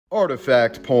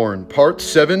Artifact Porn, Part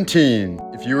 17.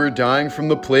 If you were dying from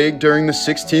the plague during the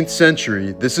 16th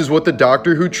century, this is what the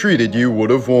doctor who treated you would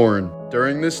have worn.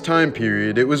 During this time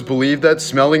period, it was believed that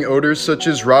smelling odors such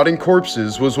as rotting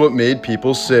corpses was what made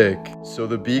people sick. So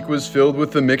the beak was filled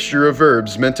with a mixture of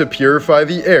herbs meant to purify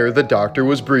the air the doctor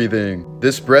was breathing.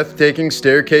 This breathtaking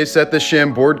staircase at the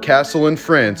Chambord Castle in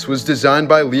France was designed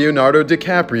by Leonardo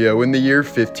DiCaprio in the year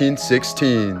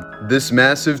 1516. This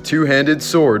massive two-handed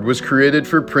sword was created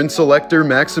for Prince-Elector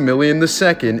Maximilian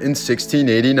II in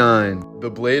 1689. The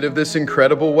blade of this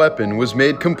incredible weapon was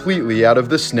made completely out of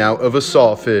the snout of a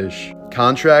sawfish.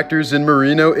 Contractors in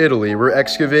Marino, Italy were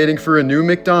excavating for a new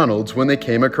McDonald's when they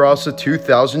came across a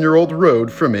 2,000-year-old road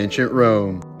from ancient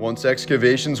Rome. Once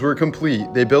excavations were complete,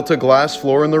 they built a glass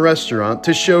floor in the restaurant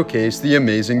to showcase the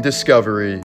amazing discovery.